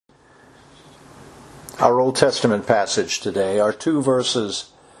Our Old Testament passage today are two verses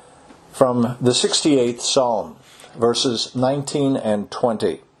from the 68th Psalm, verses 19 and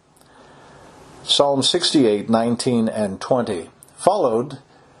 20. Psalm 68, 19 and 20, followed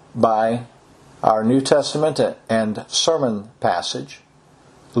by our New Testament and sermon passage,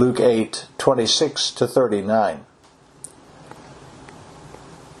 Luke 8, 26 to 39.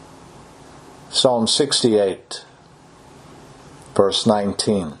 Psalm 68, verse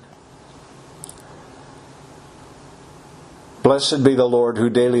 19. Blessed be the Lord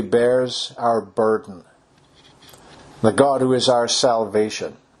who daily bears our burden, the God who is our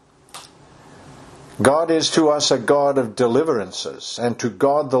salvation. God is to us a God of deliverances, and to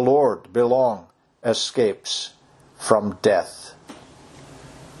God the Lord belong escapes from death.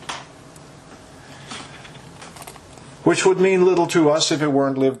 Which would mean little to us if it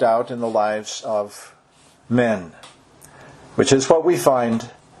weren't lived out in the lives of men, which is what we find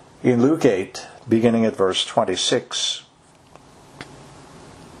in Luke 8, beginning at verse 26.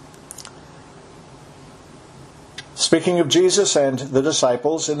 Speaking of Jesus and the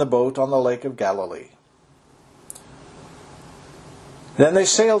disciples in the boat on the Lake of Galilee. Then they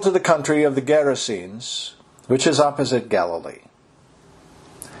sailed to the country of the Gerasenes, which is opposite Galilee.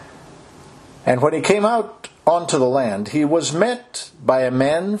 And when he came out onto the land, he was met by a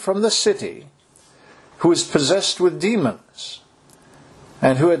man from the city who was possessed with demons,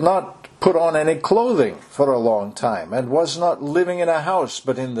 and who had not put on any clothing for a long time, and was not living in a house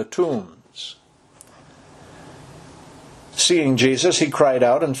but in the tombs. Seeing Jesus, he cried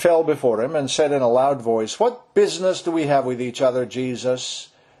out and fell before him and said in a loud voice, "What business do we have with each other, Jesus,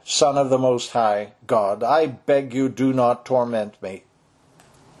 Son of the Most High God? I beg you, do not torment me."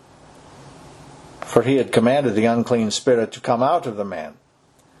 For he had commanded the unclean spirit to come out of the man,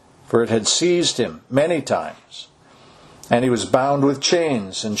 for it had seized him many times. And he was bound with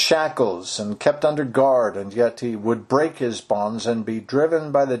chains and shackles and kept under guard, and yet he would break his bonds and be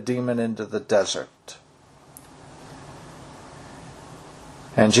driven by the demon into the desert.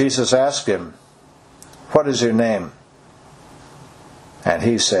 And Jesus asked him, "What is your name?" And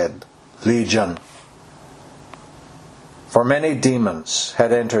he said, "Legion." For many demons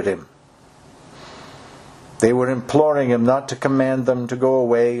had entered him. They were imploring him not to command them to go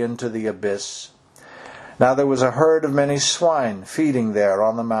away into the abyss. Now there was a herd of many swine feeding there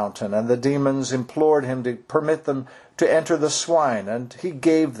on the mountain, and the demons implored him to permit them to enter the swine, and he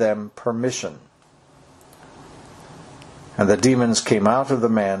gave them permission. And the demons came out of the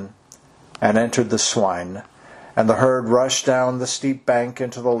man and entered the swine, and the herd rushed down the steep bank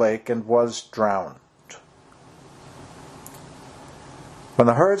into the lake and was drowned. When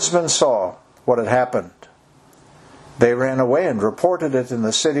the herdsmen saw what had happened, they ran away and reported it in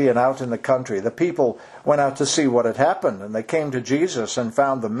the city and out in the country. The people went out to see what had happened, and they came to Jesus and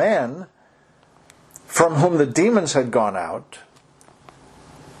found the man from whom the demons had gone out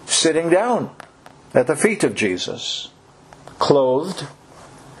sitting down at the feet of Jesus, clothed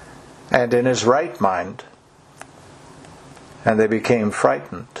and in his right mind, and they became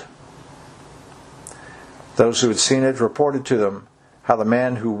frightened. Those who had seen it reported to them how the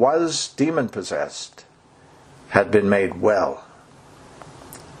man who was demon-possessed had been made well.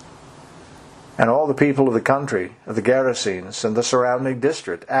 And all the people of the country of the Gerasenes and the surrounding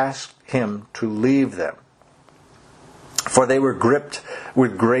district asked him to leave them, for they were gripped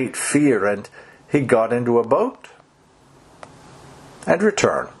with great fear, and he got into a boat and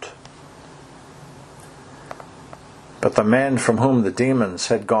returned. But the man from whom the demons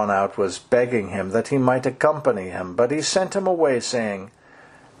had gone out was begging him that he might accompany him. But he sent him away, saying,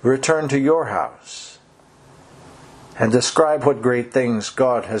 "Return to your house and describe what great things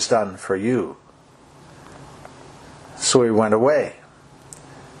God has done for you." So he went away,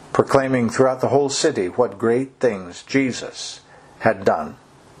 proclaiming throughout the whole city what great things Jesus had done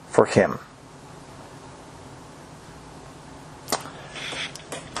for him.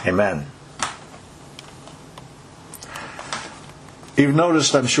 Amen. You've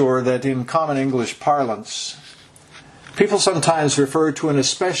noticed, I'm sure, that in common English parlance, people sometimes refer to an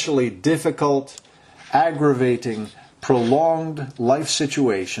especially difficult, aggravating, prolonged life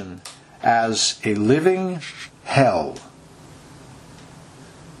situation as a living hell.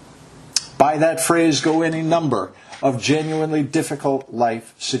 By that phrase go any number of genuinely difficult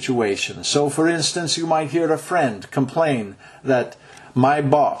life situations. So, for instance, you might hear a friend complain that my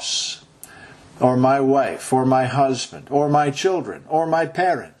boss, or my wife, or my husband, or my children, or my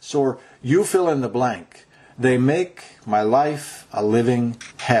parents, or you fill in the blank, they make my life a living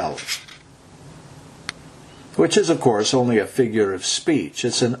hell. Which is, of course, only a figure of speech.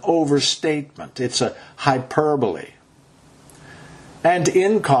 It's an overstatement. It's a hyperbole. And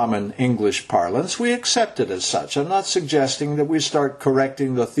in common English parlance, we accept it as such. I'm not suggesting that we start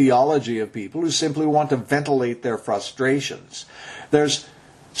correcting the theology of people who simply want to ventilate their frustrations. There's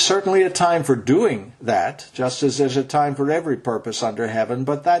certainly a time for doing that, just as there's a time for every purpose under heaven,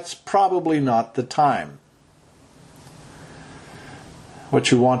 but that's probably not the time. What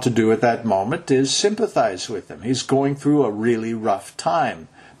you want to do at that moment is sympathize with him. He's going through a really rough time.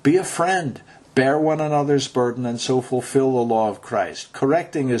 Be a friend. Bear one another's burden and so fulfill the law of Christ.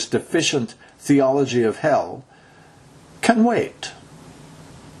 Correcting his deficient theology of hell can wait.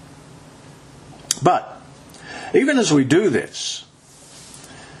 But even as we do this,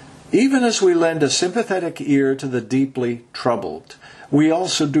 even as we lend a sympathetic ear to the deeply troubled, we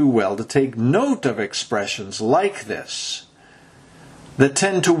also do well to take note of expressions like this that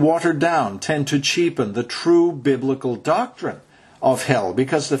tend to water down, tend to cheapen the true biblical doctrine of hell.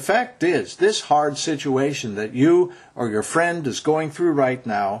 Because the fact is, this hard situation that you or your friend is going through right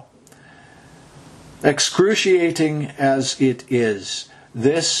now, excruciating as it is,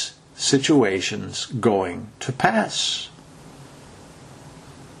 this situation's going to pass.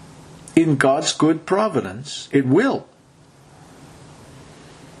 In God's good providence, it will.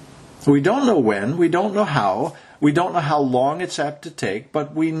 We don't know when, we don't know how, we don't know how long it's apt to take,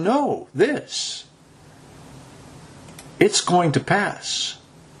 but we know this. It's going to pass.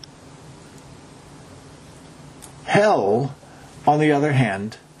 Hell, on the other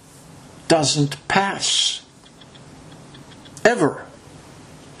hand, doesn't pass. Ever.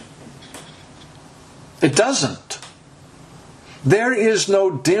 It doesn't. There is no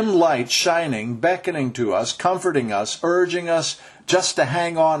dim light shining, beckoning to us, comforting us, urging us just to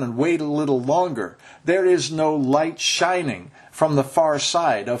hang on and wait a little longer. There is no light shining from the far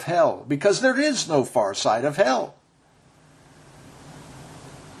side of hell, because there is no far side of hell.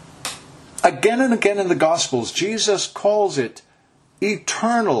 Again and again in the Gospels, Jesus calls it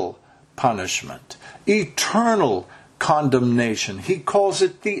eternal punishment, eternal condemnation. He calls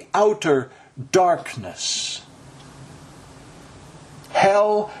it the outer darkness.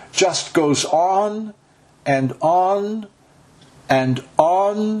 Hell just goes on and on and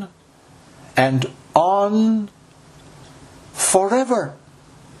on and on forever.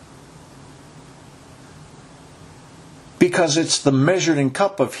 Because it's the measuring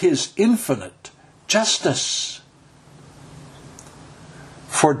cup of His infinite justice.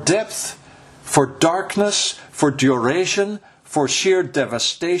 For depth, for darkness, for duration, for sheer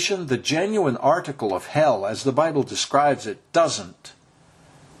devastation, the genuine article of hell, as the Bible describes it, doesn't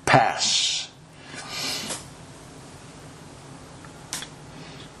pass.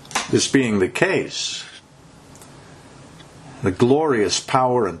 This being the case, the glorious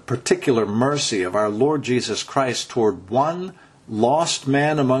power and particular mercy of our Lord Jesus Christ toward one lost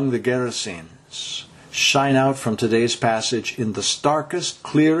man among the Gerasenes shine out from today's passage in the starkest,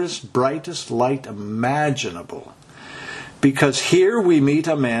 clearest, brightest light imaginable. Because here we meet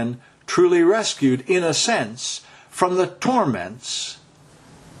a man truly rescued, in a sense, from the torments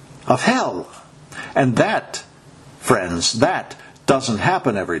of hell. And that, friends, that doesn't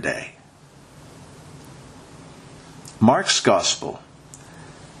happen every day. Mark's Gospel,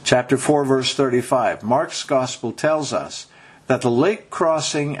 chapter 4, verse 35. Mark's Gospel tells us that the lake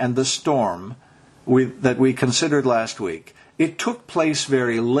crossing and the storm that we considered last week, it took place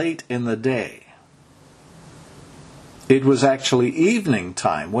very late in the day. It was actually evening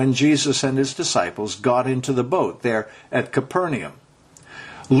time when Jesus and his disciples got into the boat there at Capernaum.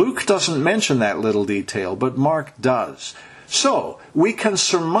 Luke doesn't mention that little detail, but Mark does. So, we can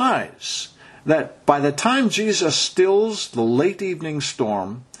surmise that by the time Jesus stills the late evening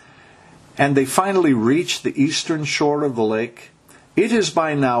storm and they finally reach the eastern shore of the lake, it is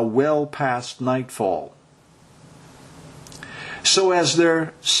by now well past nightfall. So as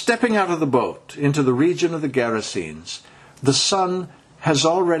they're stepping out of the boat into the region of the Gerasenes, the sun has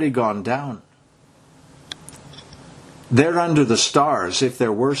already gone down. They're under the stars, if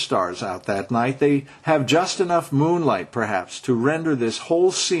there were stars out that night. They have just enough moonlight, perhaps, to render this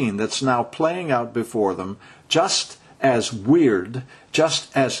whole scene that's now playing out before them just as weird,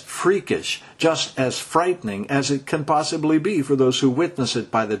 just as freakish, just as frightening as it can possibly be for those who witness it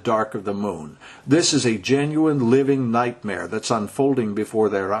by the dark of the moon. This is a genuine living nightmare that's unfolding before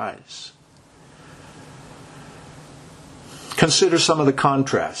their eyes. Consider some of the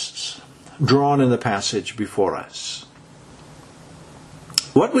contrasts drawn in the passage before us.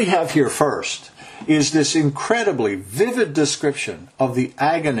 What we have here first is this incredibly vivid description of the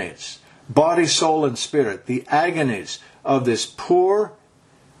agonies, body, soul, and spirit, the agonies of this poor,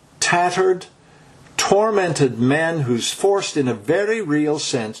 tattered, tormented man who's forced in a very real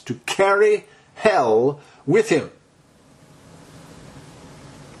sense to carry hell with him.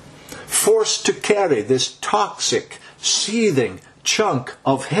 forced to carry this toxic, seething chunk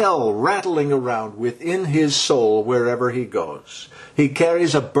of hell rattling around within his soul wherever he goes. He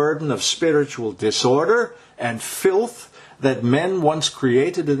carries a burden of spiritual disorder and filth that men once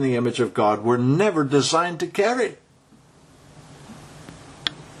created in the image of God were never designed to carry.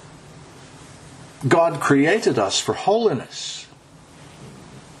 God created us for holiness.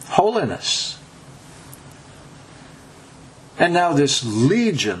 Holiness. And now this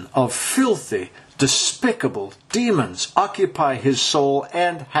legion of filthy, despicable demons occupy his soul,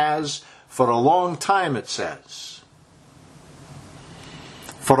 and has for a long time, it says.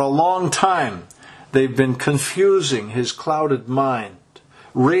 For a long time, they've been confusing his clouded mind,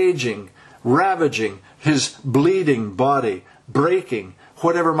 raging, ravaging his bleeding body, breaking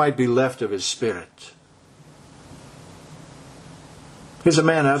whatever might be left of his spirit. He's a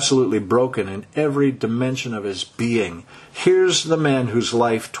man absolutely broken in every dimension of his being. Here's the man whose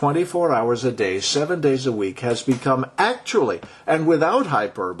life 24 hours a day, 7 days a week, has become actually, and without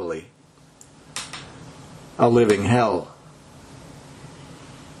hyperbole, a living hell.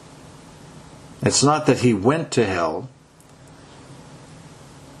 It's not that he went to hell.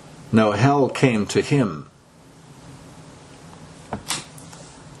 No, hell came to him.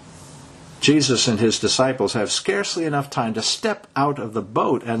 Jesus and his disciples have scarcely enough time to step out of the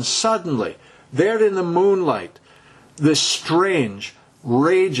boat, and suddenly, there in the moonlight, this strange,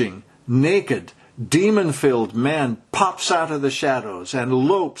 raging, naked, demon-filled man pops out of the shadows and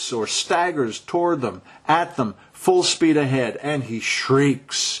lopes or staggers toward them, at them, full speed ahead, and he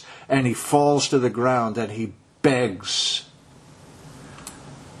shrieks, and he falls to the ground, and he begs.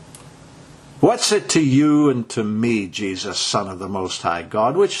 What's it to you and to me, Jesus, Son of the Most High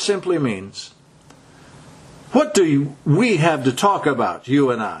God? Which simply means, what do we have to talk about,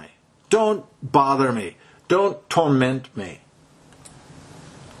 you and I? Don't bother me. Don't torment me.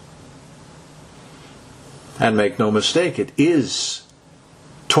 And make no mistake, it is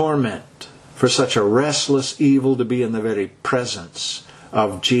torment for such a restless evil to be in the very presence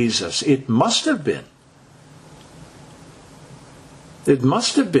of Jesus. It must have been. It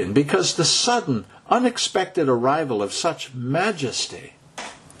must have been, because the sudden, unexpected arrival of such majesty,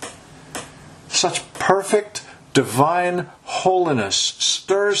 such perfect, divine holiness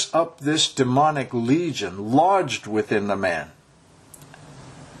stirs up this demonic legion lodged within the man.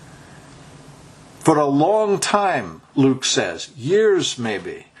 For a long time, Luke says, years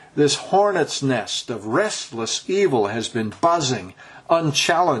maybe, this hornet's nest of restless evil has been buzzing,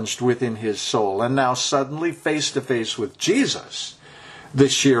 unchallenged within his soul, and now suddenly, face to face with Jesus, the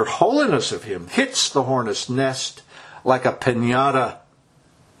sheer holiness of him hits the hornet's nest like a piñata.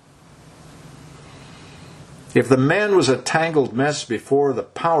 If the man was a tangled mess before, the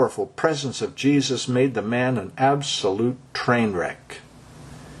powerful presence of Jesus made the man an absolute train wreck.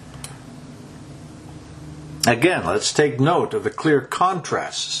 Again, let's take note of the clear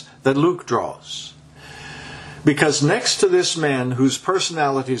contrasts that Luke draws. Because next to this man whose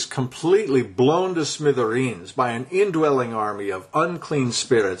personality is completely blown to smithereens by an indwelling army of unclean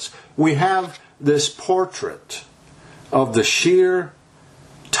spirits, we have this portrait of the sheer,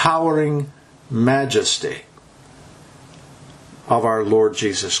 towering majesty of our Lord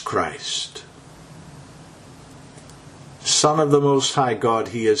Jesus Christ. Son of the Most High God,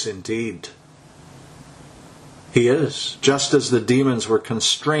 he is indeed. He is, just as the demons were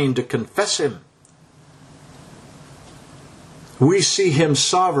constrained to confess him. We see him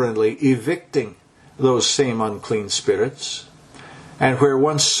sovereignly evicting those same unclean spirits. And where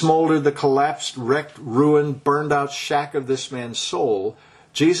once smoldered the collapsed, wrecked, ruined, burned out shack of this man's soul,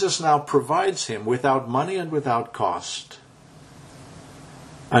 Jesus now provides him, without money and without cost,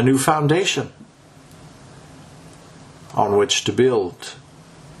 a new foundation on which to build.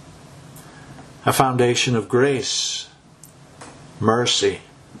 A foundation of grace, mercy,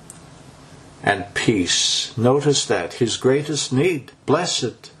 and peace. Notice that. His greatest need,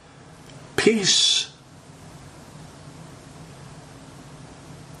 blessed peace.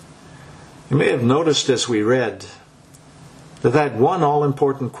 You may have noticed as we read that one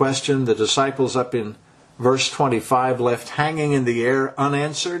all-important question the disciples up in verse 25 left hanging in the air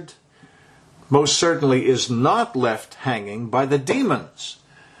unanswered, most certainly is not left hanging by the demons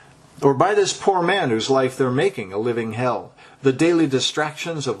or by this poor man whose life they're making a living hell. The daily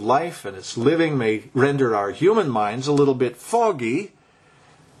distractions of life and its living may render our human minds a little bit foggy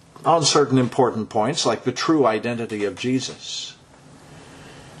on certain important points, like the true identity of Jesus.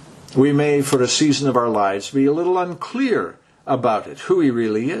 We may, for a season of our lives, be a little unclear about it, who he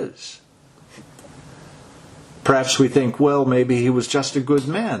really is. Perhaps we think, well, maybe he was just a good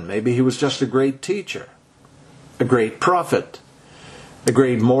man. Maybe he was just a great teacher, a great prophet. a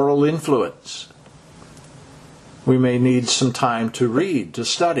great moral influence. We may need some time to read, to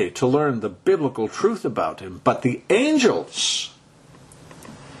study, to learn the biblical truth about him. But the angels,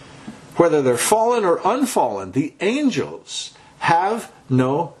 whether they're fallen or unfallen, the angels have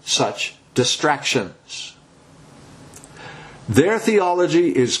no such distractions. Their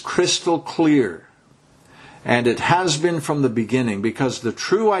theology is crystal clear. And it has been from the beginning, because the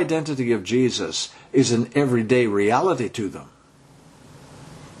true identity of Jesus is an everyday reality to them.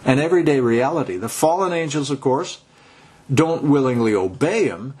 An everyday reality. The fallen angels, of course, don't willingly obey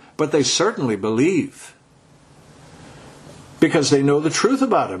him, but they certainly believe. Because they know the truth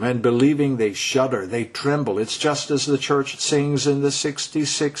about him, and believing they shudder, they tremble. It's just as the church sings in the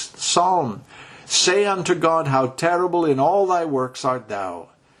 66th Psalm. Say unto God, how terrible in all thy works art thou.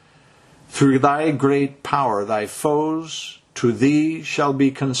 Through thy great power, thy foes to thee shall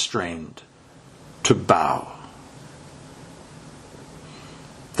be constrained to bow.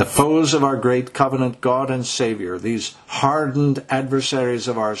 The foes of our great covenant God and Savior, these hardened adversaries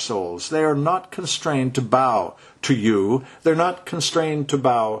of our souls, they are not constrained to bow to you. They're not constrained to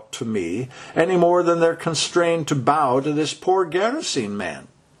bow to me, any more than they're constrained to bow to this poor Gerasene man.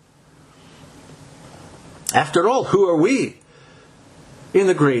 After all, who are we? In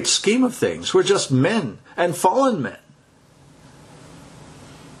the great scheme of things, we're just men and fallen men.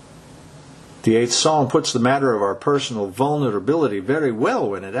 The 8th Psalm puts the matter of our personal vulnerability very well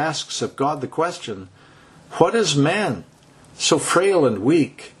when it asks of God the question, what is man so frail and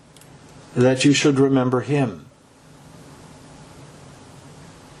weak that you should remember him?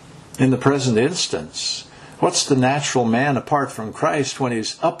 In the present instance, what's the natural man apart from Christ when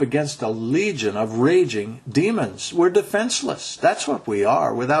he's up against a legion of raging demons? We're defenseless. That's what we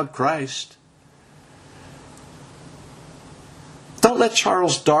are without Christ. Don't let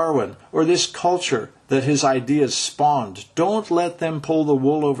Charles Darwin or this culture that his ideas spawned, don't let them pull the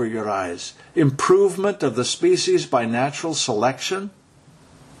wool over your eyes. Improvement of the species by natural selection?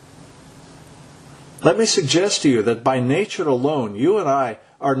 Let me suggest to you that by nature alone, you and I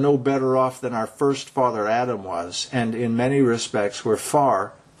are no better off than our first father Adam was, and in many respects we're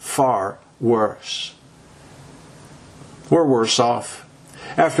far, far worse. We're worse off.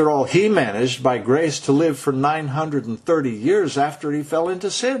 After all, he managed by grace to live for 930 years after he fell into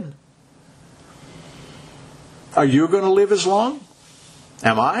sin. Are you going to live as long?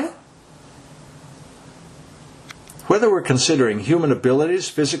 Am I? Whether we're considering human abilities,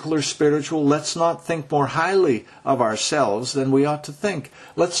 physical or spiritual, let's not think more highly of ourselves than we ought to think.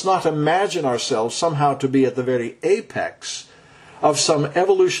 Let's not imagine ourselves somehow to be at the very apex of some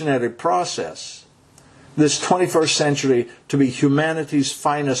evolutionary process. This 21st century to be humanity's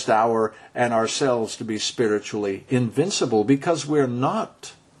finest hour and ourselves to be spiritually invincible, because we're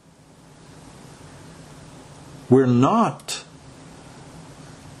not. We're not.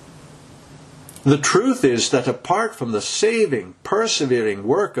 The truth is that apart from the saving, persevering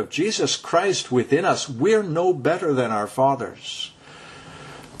work of Jesus Christ within us, we're no better than our fathers.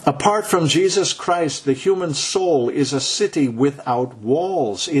 Apart from Jesus Christ, the human soul is a city without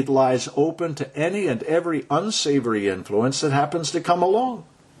walls. It lies open to any and every unsavory influence that happens to come along.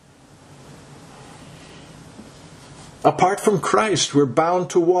 Apart from Christ, we're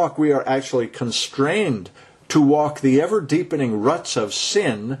bound to walk. We are actually constrained to walk the ever-deepening ruts of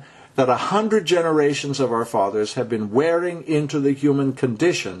sin that 100 generations of our fathers have been wearing into the human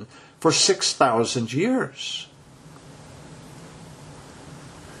condition for 6,000 years.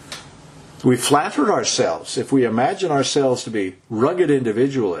 We flatter ourselves if we imagine ourselves to be rugged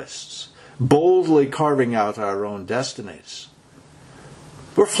individualists, boldly carving out our own destinies.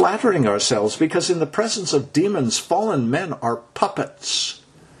 We're flattering ourselves because in the presence of demons, fallen men are puppets.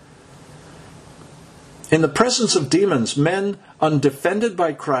 In the presence of demons, men undefended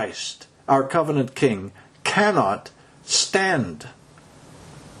by Christ, our covenant King, cannot stand.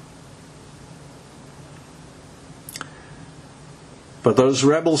 But those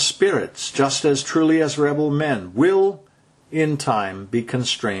rebel spirits, just as truly as rebel men, will in time be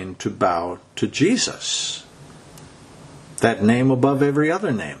constrained to bow to Jesus, that name above every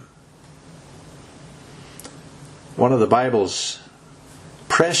other name. One of the Bible's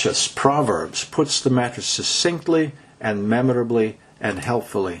precious proverbs puts the matter succinctly and memorably and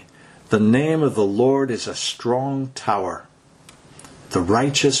helpfully. The name of the Lord is a strong tower. The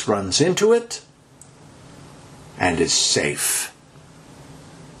righteous runs into it and is safe.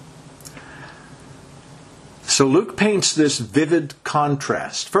 So Luke paints this vivid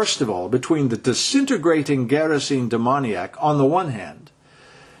contrast, first of all, between the disintegrating Gerasene demoniac on the one hand,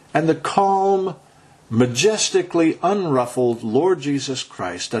 and the calm, majestically unruffled Lord Jesus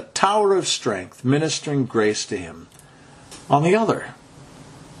Christ, a tower of strength, ministering grace to him, on the other.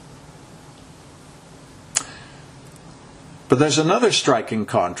 But there's another striking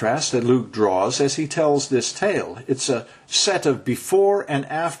contrast that Luke draws as he tells this tale. It's a set of before and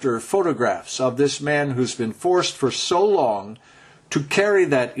after photographs of this man who's been forced for so long to carry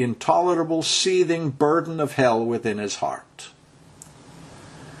that intolerable, seething burden of hell within his heart.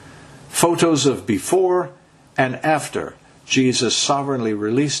 Photos of before and after Jesus sovereignly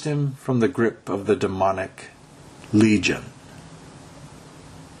released him from the grip of the demonic legion.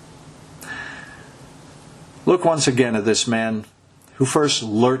 Look once again at this man who first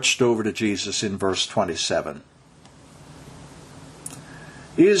lurched over to Jesus in verse 27.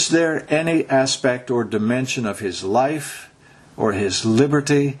 Is there any aspect or dimension of his life or his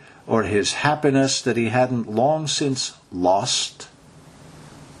liberty or his happiness that he hadn't long since lost?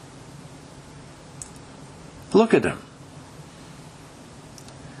 Look at him.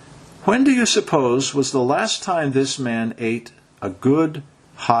 When do you suppose was the last time this man ate a good,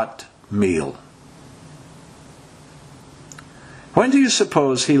 hot meal? When do you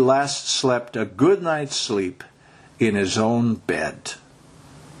suppose he last slept a good night's sleep in his own bed?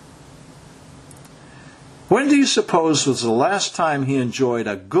 When do you suppose was the last time he enjoyed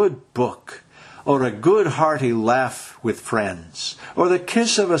a good book, or a good hearty laugh with friends, or the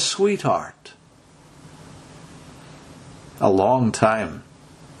kiss of a sweetheart? A long time.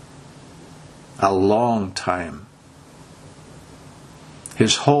 A long time.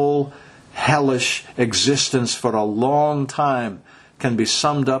 His whole hellish existence for a long time can be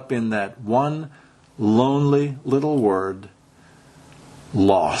summed up in that one lonely little word,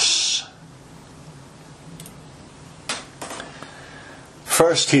 loss.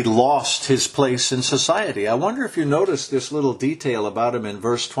 First, he lost his place in society. I wonder if you notice this little detail about him in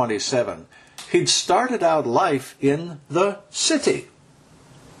verse 27. He'd started out life in the city.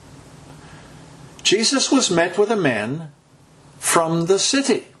 Jesus was met with a man from the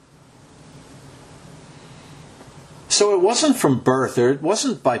city. So it wasn't from birth, or it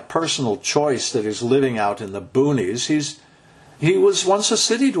wasn't by personal choice that he's living out in the boonies. He was once a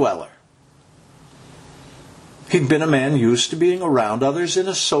city dweller. He'd been a man used to being around others in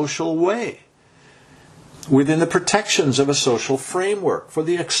a social way, within the protections of a social framework, for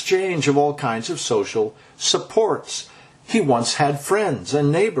the exchange of all kinds of social supports. He once had friends and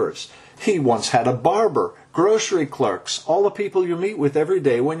neighbors. He once had a barber, grocery clerks, all the people you meet with every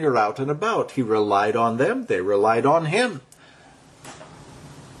day when you're out and about. He relied on them. They relied on him.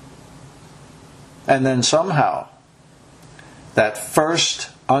 And then somehow, that first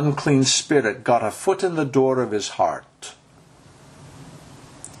unclean spirit got a foot in the door of his heart.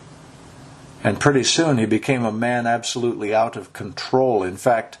 And pretty soon he became a man absolutely out of control. In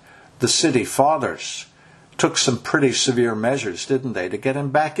fact, the city fathers took some pretty severe measures, didn't they, to get him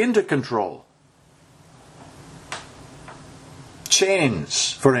back into control.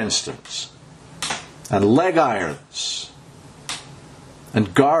 Chains, for instance, and leg irons,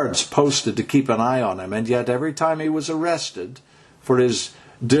 and guards posted to keep an eye on him. And yet every time he was arrested for his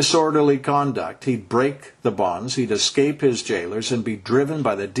disorderly conduct, he'd break the bonds, he'd escape his jailers, and be driven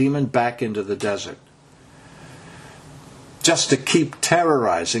by the demon back into the desert, just to keep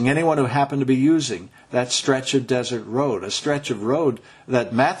terrorizing anyone who happened to be using that stretch of desert road, a stretch of road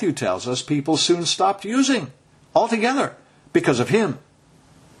that Matthew tells us people soon stopped using altogether because of him.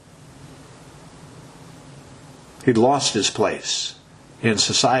 He'd lost his place in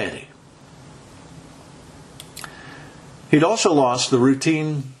society. He'd also lost the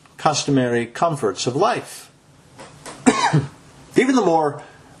routine, customary comforts of life. Even the more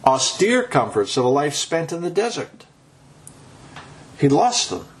austere comforts of a life spent in the desert. He'd lost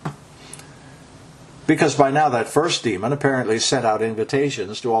them. Because by now that first demon apparently sent out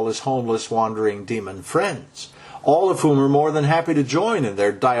invitations to all his homeless, wandering demon friends, all of whom were more than happy to join in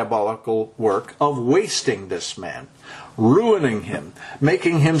their diabolical work of wasting this man, ruining him,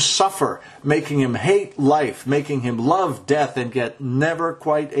 making him suffer, making him hate life, making him love death, and yet never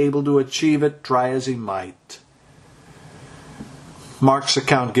quite able to achieve it, try as he might. Mark's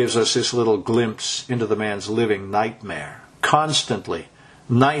account gives us this little glimpse into the man's living nightmare. Constantly,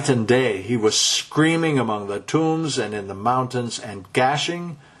 night and day, he was screaming among the tombs and in the mountains and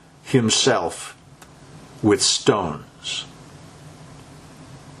gashing himself with stones.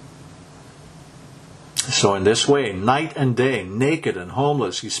 So in this way, night and day, naked and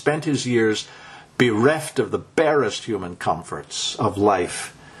homeless, he spent his years bereft of the barest human comforts of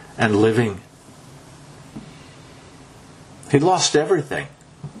life and living. He'd lost everything.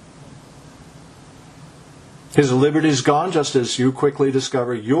 His liberty's gone, just as you quickly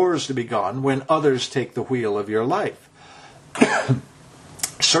discover yours to be gone when others take the wheel of your life.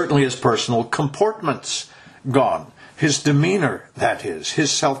 Certainly his personal comportment's gone. His demeanor, that is,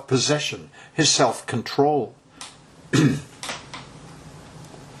 his self-possession, his self-control.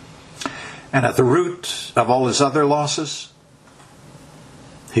 And at the root of all his other losses,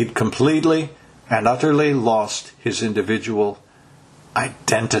 he'd completely and utterly lost his individual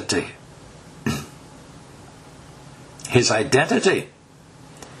identity. His identity.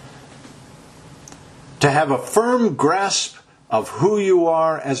 To have a firm grasp of who you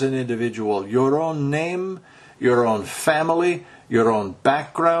are as an individual, your own name, your own family, your own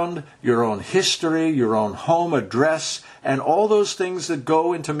background, your own history, your own home address, and all those things that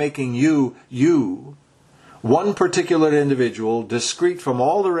go into making you, you, one particular individual, discrete from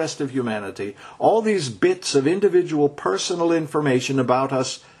all the rest of humanity. All these bits of individual personal information about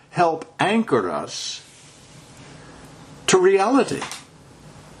us help anchor us to reality.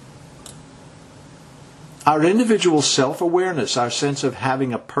 Our individual self-awareness, our sense of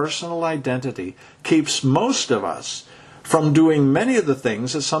having a personal identity, keeps most of us from doing many of the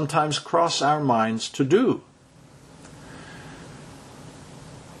things that sometimes cross our minds to do.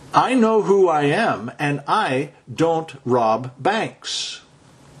 I know who I am, and I don't rob banks.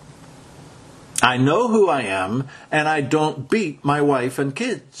 I know who I am, and I don't beat my wife and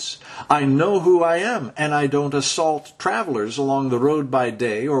kids. I know who I am, and I don't assault travelers along the road by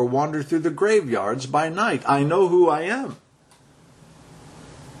day or wander through the graveyards by night. I know who I am.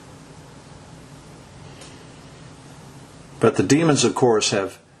 But the demons, of course,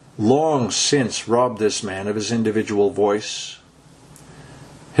 have long since robbed this man of his individual voice,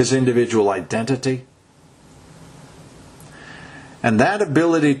 his individual identity. And that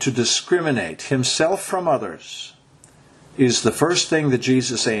ability to discriminate himself from others is the first thing that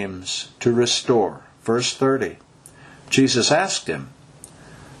Jesus aims to restore. Verse 30. Jesus asked him,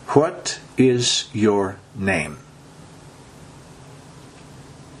 "What is your name?"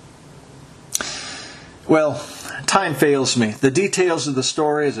 Well, time fails me. The details of the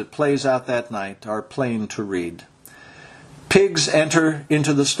story as it plays out that night are plain to read. Pigs enter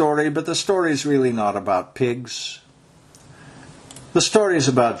into the story, but the story is really not about pigs. The story is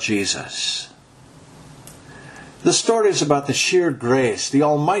about Jesus. The story is about the sheer grace, the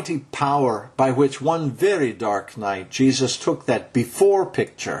almighty power by which one very dark night Jesus took that before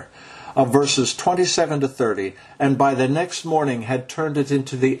picture of verses 27 to 30 and by the next morning had turned it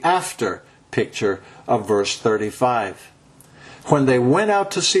into the after picture of verse 35. When they went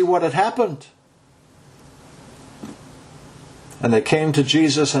out to see what had happened, and they came to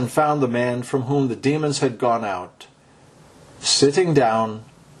Jesus and found the man from whom the demons had gone out, sitting down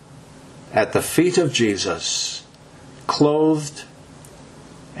at the feet of Jesus, clothed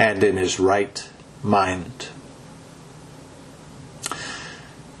and in his right mind.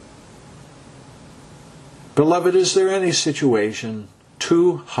 Beloved, is there any situation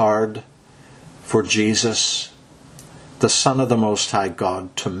too hard for Jesus, the Son of the Most High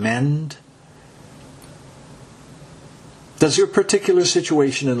God, to mend? Does your particular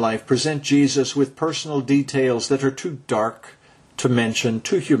situation in life present Jesus with personal details that are too dark to mention,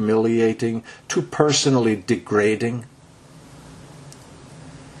 too humiliating, too personally degrading?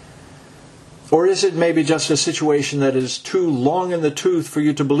 Or is it maybe just a situation that is too long in the tooth for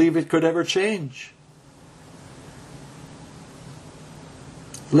you to believe it could ever change?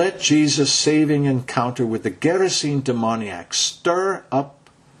 Let Jesus' saving encounter with the Gerasene demoniac stir up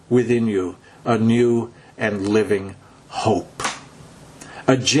within you a new and living hope.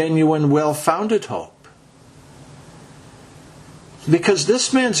 A genuine, well-founded hope. Because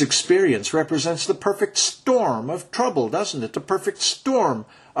this man's experience represents the perfect storm of trouble, doesn't it? The perfect storm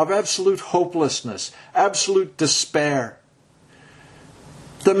of absolute hopelessness, absolute despair.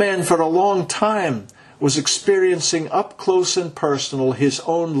 The man for a long time was experiencing up close and personal his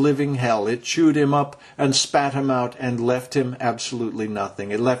own living hell. It chewed him up and spat him out and left him absolutely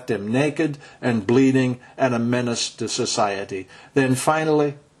nothing. It left him naked and bleeding and a menace to society. Then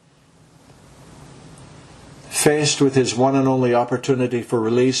finally, faced with his one and only opportunity for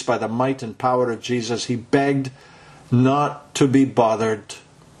release by the might and power of Jesus, he begged not to be bothered.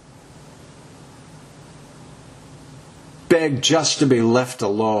 Begged just to be left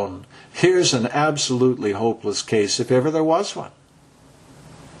alone. Here's an absolutely hopeless case, if ever there was one.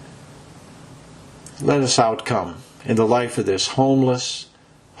 Let us outcome in the life of this homeless,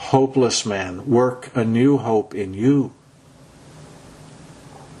 hopeless man work a new hope in you.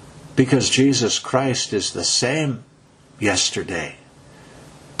 Because Jesus Christ is the same yesterday,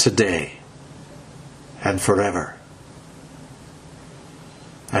 today, and forever.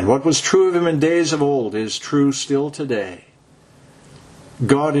 And what was true of him in days of old is true still today.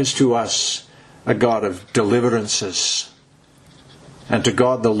 God is to us a God of deliverances, and to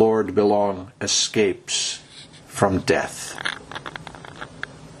God the Lord belong escapes from death.